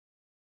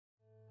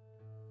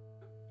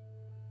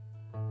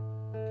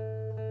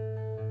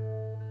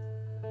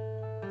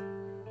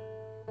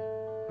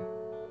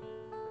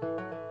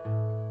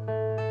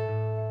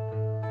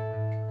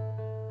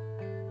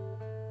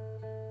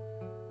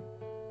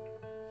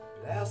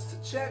Last I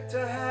checked,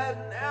 I had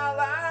an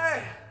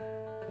ally,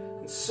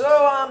 and so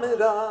I'm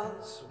at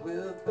odds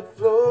with the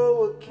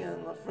flow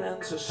again, my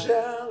friend. So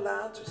shall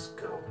I just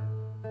go?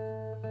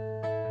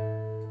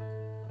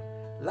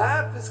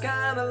 Life is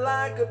kinda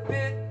like a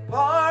bit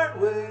part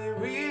where you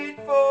read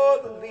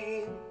for the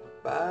lead.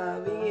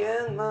 By the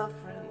end, my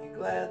friend, you're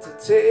glad to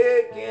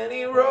take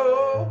any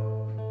role.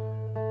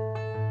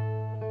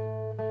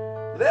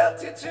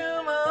 Left you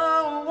to my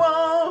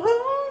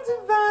own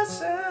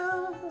devices.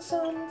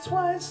 I'm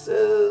twice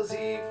as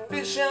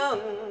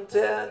efficient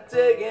at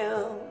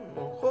digging a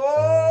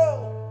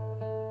hole.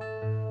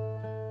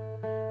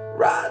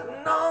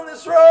 Riding on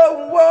this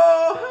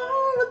roller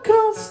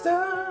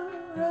coaster,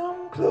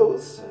 I'm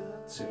closer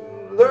to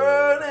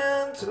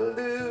learning to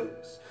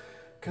lose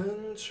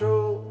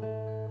control.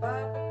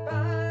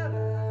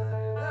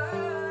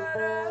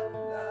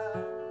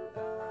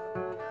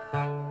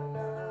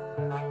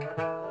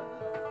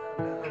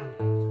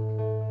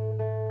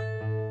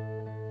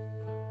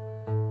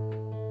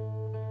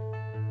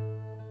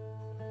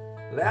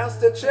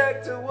 Last I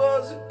checked, I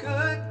was a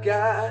good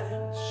guy.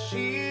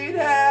 She'd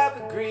have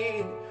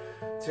agreed,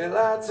 till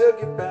I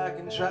took it back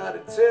and tried to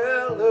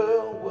tell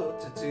her what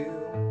to do.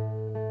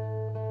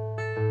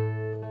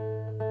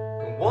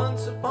 And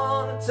once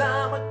upon a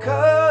time I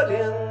cut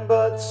in,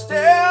 but still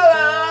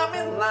I'm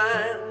in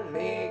line,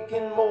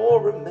 making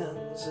more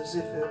amends as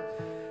if it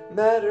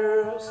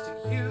matters to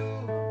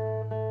you.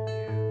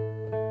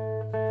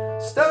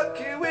 Stuck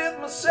here with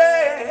my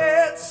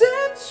sad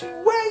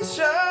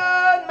situation.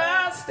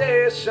 My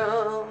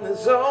station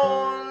has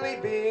only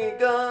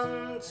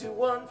begun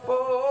to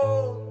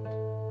unfold.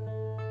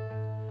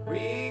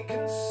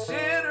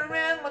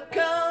 Reconsidering my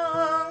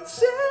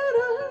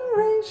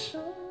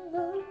consideration, I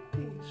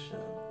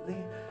patiently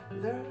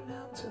learn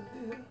how to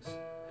lose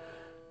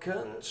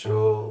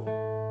control.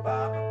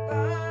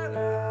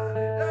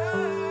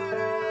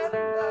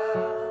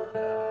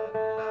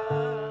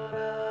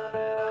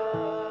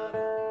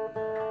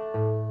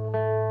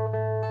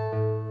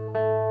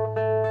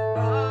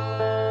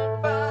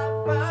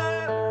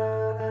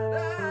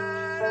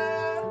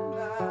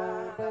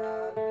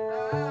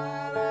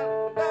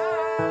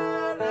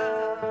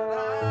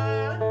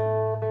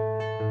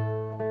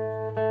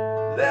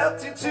 Left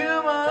you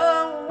to my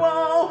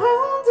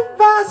own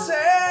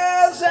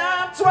devices.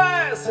 I'm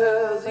twice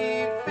as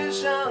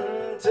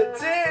efficient to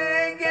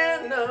dig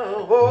in a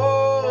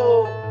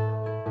hole.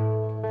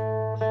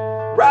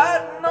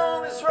 Riding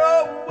on this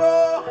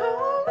roller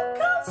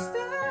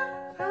coaster,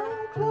 I'm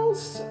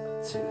closer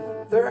to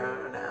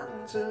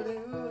learning to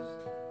lose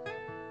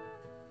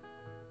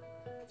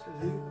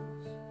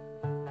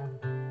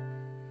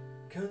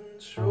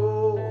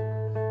control.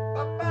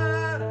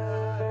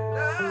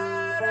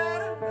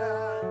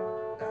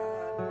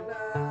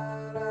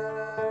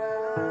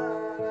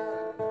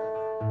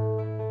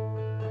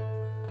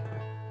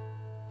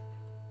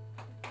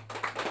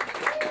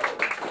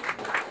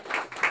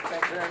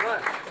 Thank you very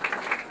much.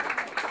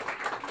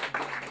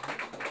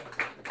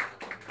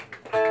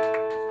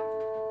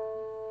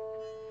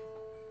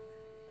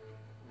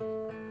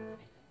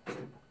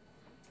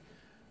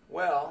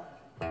 Well,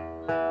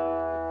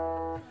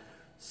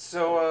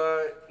 so,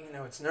 you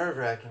know, it's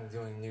nerve-wracking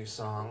doing new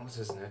songs,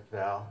 isn't it,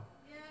 Val?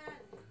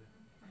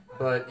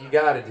 But you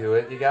gotta do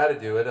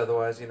it,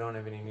 otherwise you don't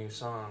have any new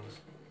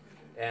songs.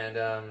 And,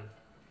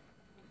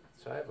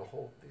 so I have a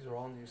whole, these are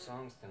all new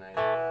songs tonight,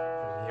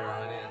 from here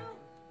on in.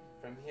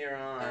 From here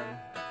on.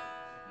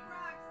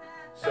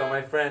 So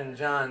my friend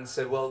John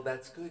said, well,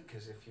 that's good,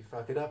 because if you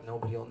fuck it up,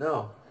 nobody will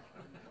know.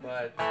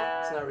 But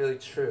it's not really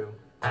true.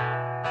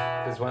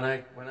 Because when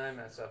I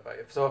mess up,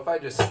 so if I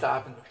just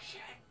stop and go,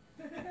 shit,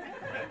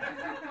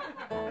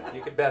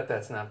 you can bet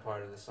that's not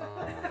part of the song.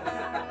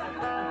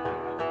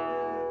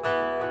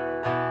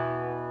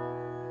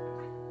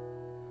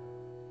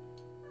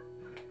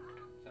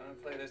 So I'm going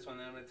to play this one,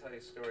 and I'm going to tell you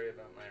a story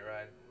about my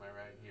ride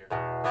here.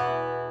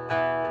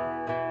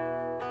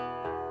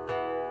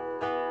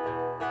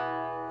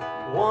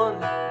 One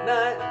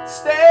night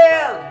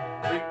stand,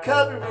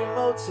 recovery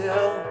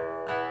motel,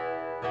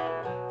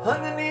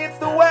 underneath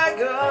the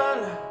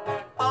wagon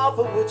off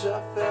of which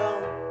I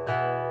fell.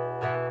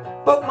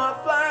 Booked my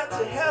flight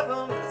to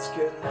heaven, but it's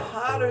getting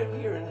hotter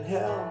here in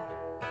hell.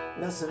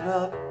 Messing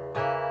up,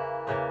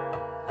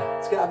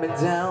 it's got me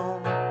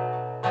down.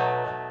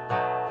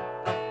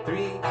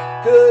 3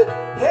 good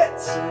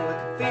hits and the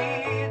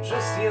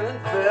cathedral ceiling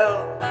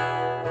fell.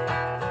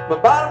 My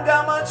bottom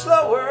got much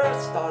lower,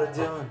 started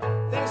doing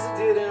things I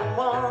didn't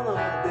want to.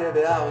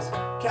 Baby, I was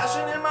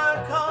cashing in my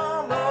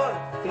combo,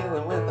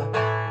 feeling with a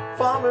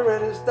farmer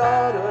and his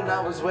daughter, and I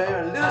was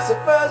wearing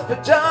Lucifer's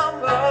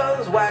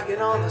pajamas,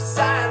 whacking on the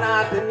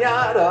cyanide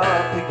pinata,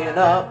 picking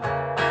up,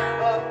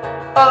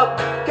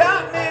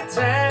 got me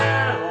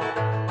down.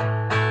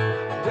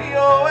 We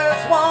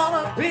always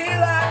want to be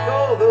like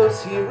all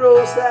those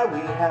heroes that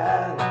we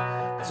had.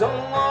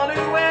 Don't want to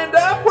end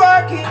up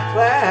working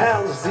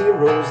class,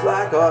 zeros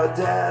like our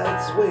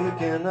dads,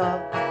 waking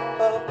up,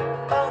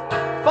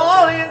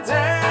 falling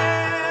down,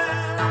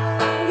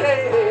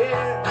 yeah.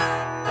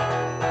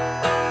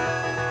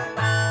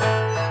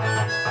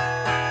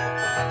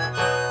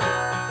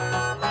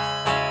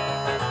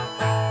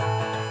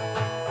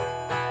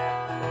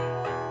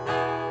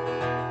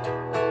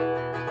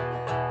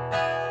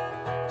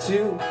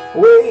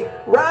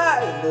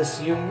 this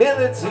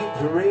humility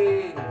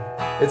parade.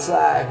 It's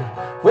like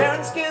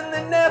wearing skin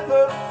that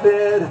never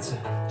fit. It's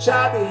a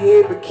child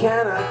behavior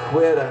cannot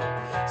quit, a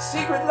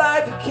secret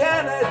life you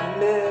can't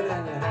admit,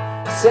 and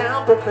you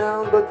sound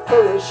profound but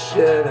full of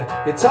shit.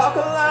 You talk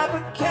a lot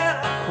but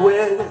cannot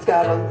quit. It's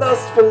got a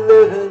lust for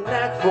living,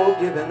 knack for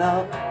giving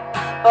up,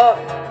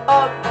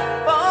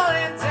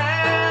 falling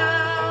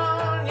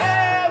down.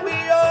 Yeah, we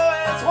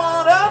always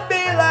wanna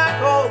be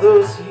like all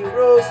those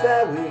heroes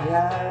that we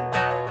had.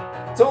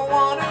 Don't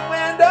want to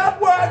end up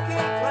working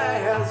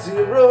class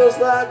heroes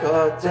like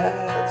our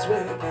dads,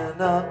 waking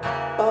up,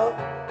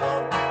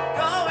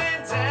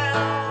 going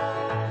down,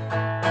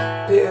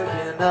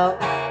 picking up,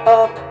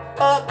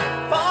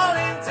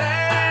 falling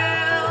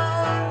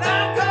down,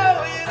 not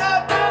going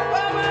up,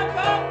 feeling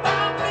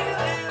down,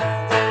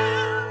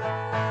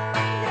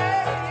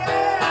 yeah, yeah.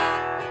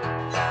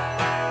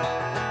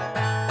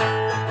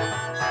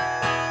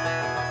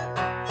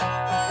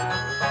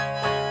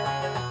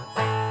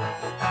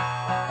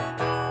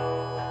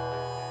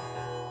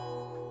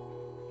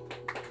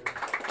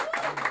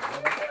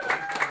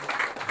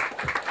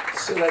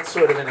 So that's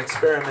sort of an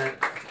experiment.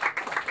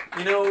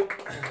 You know,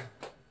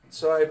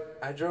 so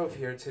I drove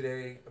here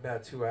today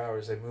about 2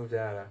 hours. I moved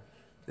out of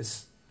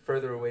this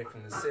further away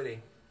from the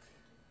city.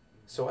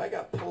 So I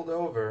got pulled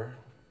over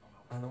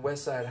on the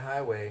West Side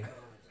Highway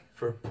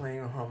for playing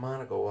a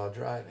harmonica while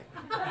driving.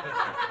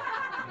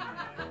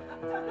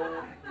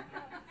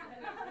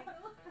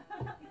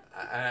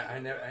 I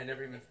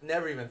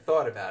never even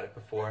thought about it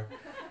before.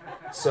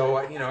 So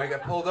I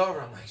got pulled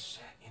over. I'm like,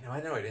 shit. I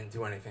know I didn't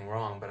do anything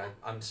wrong, but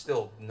I'm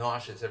still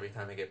nauseous every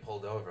time I get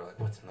pulled over. Like,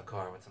 what's in the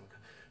car? What's in the car?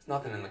 There's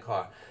nothing in the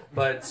car.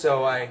 But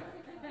so I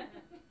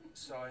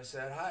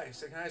said, hi. He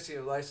said, can I see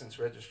your license,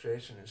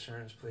 registration,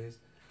 insurance, please?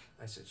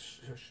 I said,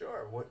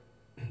 sure. What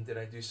did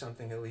I do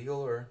something illegal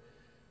or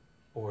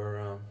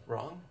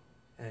wrong?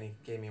 And he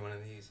gave me one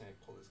of these, and he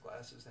pulled his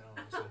glasses down.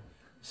 And he said,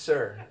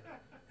 sir,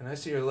 can I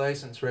see your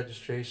license,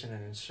 registration,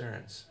 and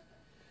insurance?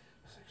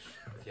 I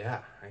was like,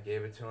 yeah. I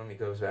gave it to him. He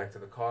goes back to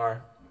the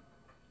car.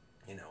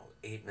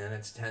 8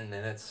 minutes, 10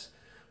 minutes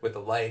with the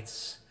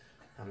lights.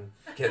 I'm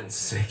getting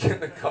sick in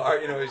the car.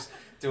 He's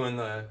doing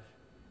the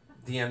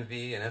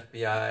DMV and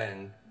FBI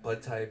and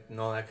blood type and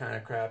all that kind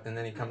of crap. And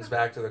then he comes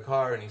back to the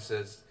car and he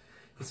says,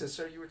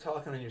 sir, you were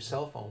talking on your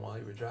cell phone while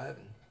you were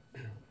driving.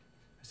 I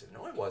said,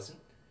 no, I wasn't.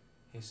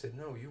 He said,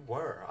 no, you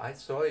were. I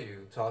saw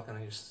you talking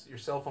on your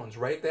cell phone's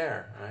right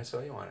there. And I saw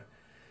you on it.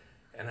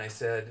 And I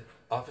said,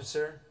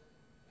 officer,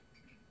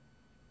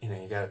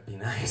 you gotta be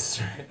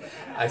nice, right?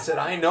 I said,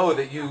 I know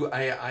that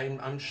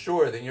I'm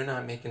sure that you're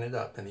not making it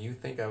up and that you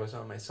think I was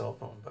on my cell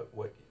phone, but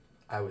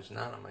I was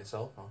not on my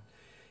cell phone.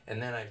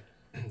 And then I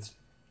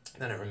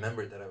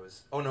remembered that I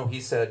was, oh no,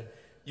 he said,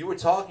 you were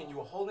talking, you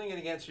were holding it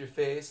against your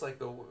face like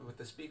with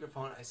the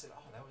speakerphone. I said,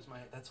 oh,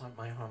 that's on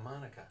my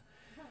harmonica.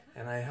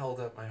 And I held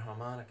up my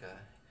harmonica.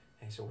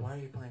 And he said, why are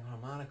you playing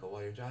harmonica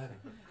while you're driving?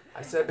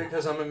 I said,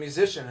 because I'm a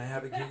musician. I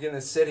have a gig in the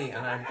city,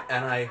 and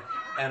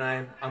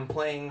I'm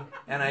playing,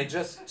 and I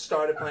just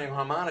started playing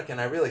harmonica,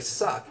 and I really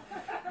suck.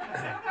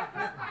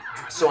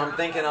 So I'm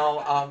thinking,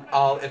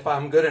 I'll if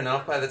I'm good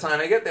enough, by the time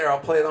I get there,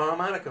 I'll play the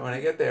harmonica when I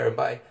get there. And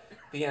by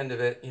the end of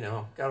it,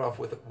 got off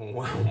with a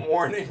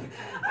warning.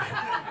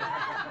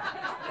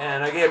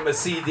 And I gave him a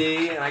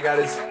CD, and I got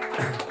his.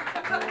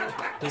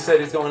 He said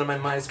he's going to my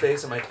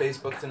MySpace and my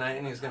Facebook tonight,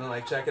 and he's going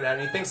to check it out,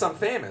 and he thinks I'm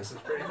famous.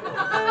 It's pretty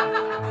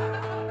cool.